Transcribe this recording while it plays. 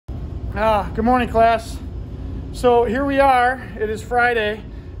Good morning, class. So here we are. It is Friday,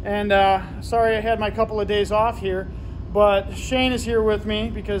 and sorry I had my couple of days off here, but Shane is here with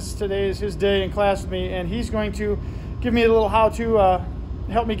me because today is his day in class with me, and he's going to give me a little how-to,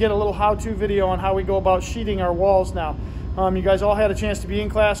 help me get a little how-to video on how we go about sheeting our walls now. You guys all had a chance to be in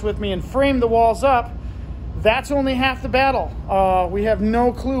class with me and frame the walls up. That's only half the battle. We have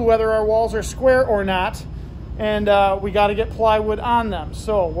no clue whether our walls are square or not, and we got to get plywood on them.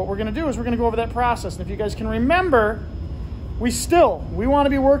 So what we're going to do is we're going to go over that process. And if you guys can remember, we want to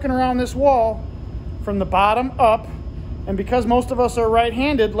be working around this wall from the bottom up. And because most of us are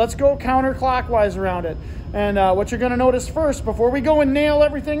right-handed, let's go counterclockwise around it. And what you're going to notice first, before we go and nail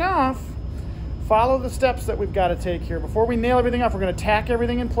everything off, follow the steps that we've got to take here. Before we nail everything off, we're going to tack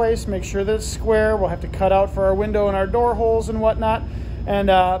everything in place, make sure that it's square. We'll have to cut out for our window and our door holes and whatnot, and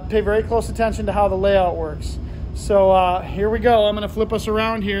pay very close attention to how the layout works. So here we go. I'm going to flip us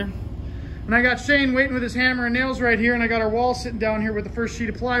around here. And I got Shane waiting with his hammer and nails right here, and I got our wall sitting down here with the first sheet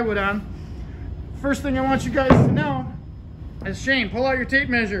of plywood on. First thing I want you guys to know is, Shane, pull out your tape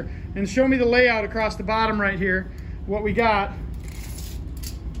measure and show me the layout across the bottom right here, what we got.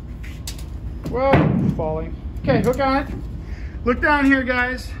 Whoa, it's falling. Okay, hook on it. Look down here,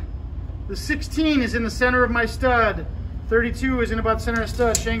 guys. The 16 is in the center of my stud. 32 is in about the center of the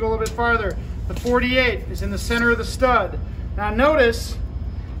stud. Shane, go a little bit farther. The 48 is in the center of the stud. Now notice,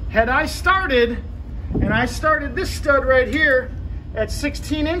 had I started, and I started this stud right here at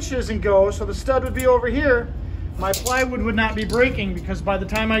 16 inches and go, so the stud would be over here, my plywood would not be breaking, because by the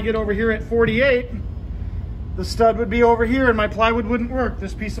time I get over here at 48, the stud would be over here and my plywood wouldn't work.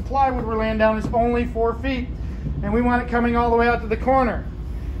 This piece of plywood we're laying down is only 4 feet, and we want it coming all the way out to the corner.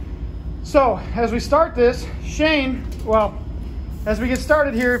 So as we start this, Shane, well, as we get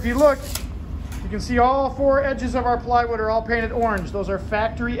started here, if you look, you can see all 4 edges of our plywood are all painted orange. Those are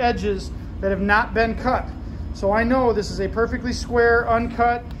factory edges that have not been cut. So I know this is a perfectly square,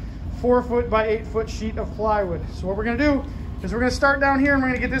 uncut, 4 foot by 8 foot sheet of plywood. So what we're gonna do is we're gonna start down here and we're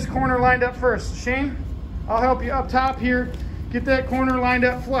gonna get this corner lined up first. Shane, I'll help you up top here, get that corner lined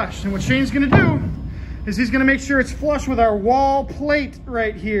up flush. And what Shane's gonna do is he's gonna make sure it's flush with our wall plate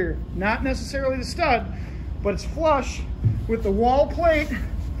right here. Not necessarily the stud, but it's flush with the wall plate.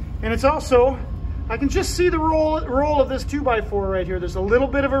 And it's also, I can just see the roll of this 2x4 right here. There's a little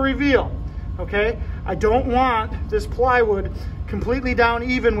bit of a reveal, okay? I don't want this plywood completely down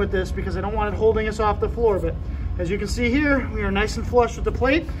even with this because I don't want it holding us off the floor. But as you can see here, we are nice and flush with the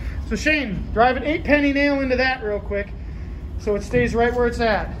plate. So Shane, drive an 8-penny nail into that real quick so it stays right where it's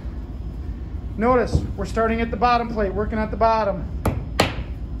at. Notice, we're starting at the bottom plate, working at the bottom.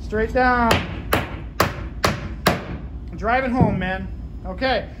 Straight down. Drive it home, man.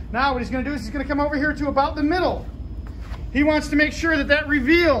 Okay, now what he's gonna do is he's gonna come over here to about the middle. He wants to make sure that that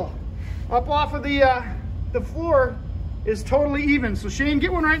reveal up off of the floor is totally even. So Shane,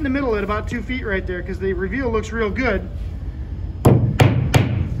 get one right in the middle at about 2 feet right there, because the reveal looks real good.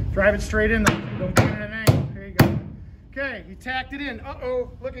 Drive it straight in there. Don't point it at an angle. There you go. Okay, he tacked it in.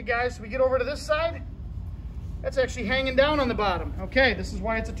 Uh-oh, look at guys, we get over to this side. That's actually hanging down on the bottom. Okay, this is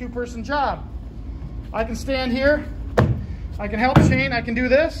why it's a 2-person job. I can stand here. I can help Shane. I can do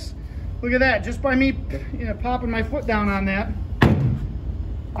this. Look at that. Just by me, popping my foot down on that,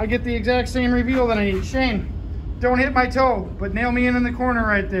 I get the exact same reveal that I need. Shane, don't hit my toe, but nail me in the corner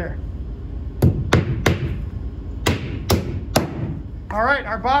right there. All right,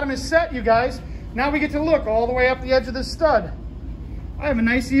 our bottom is set, you guys. Now we get to look all the way up the edge of the stud. I have a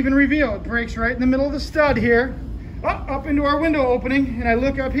nice even reveal. It breaks right in the middle of the stud here, up into our window opening, and I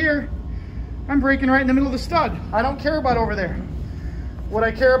look up here, I'm breaking right in the middle of the stud. I don't care about over there. What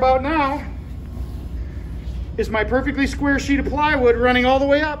I care about now is my perfectly square sheet of plywood running all the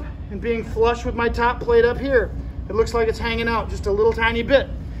way up and being flush with my top plate up here. It looks like it's hanging out just a little tiny bit.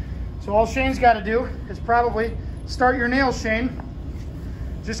 So all Shane's got to do is probably start your nails, Shane.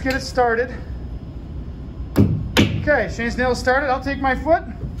 Just get it started. Okay, Shane's nails started. I'll take my foot,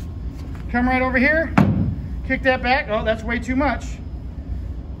 come right over here, kick that back. Oh, that's way too much.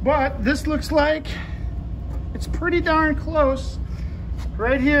 But this looks like it's pretty darn close.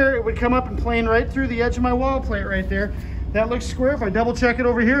 Right here, it would come up and plane right through the edge of my wall plate right there. That looks square. If I double check it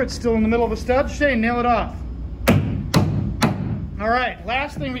over here, it's still in the middle of a stud. Shane, nail it off. All right,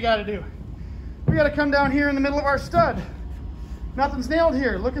 last thing we gotta do. We gotta come down here in the middle of our stud. Nothing's nailed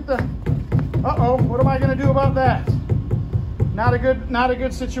here. Look at the, uh-oh, what am I gonna do about that? Not a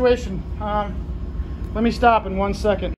good situation. Let me stop in 1 second.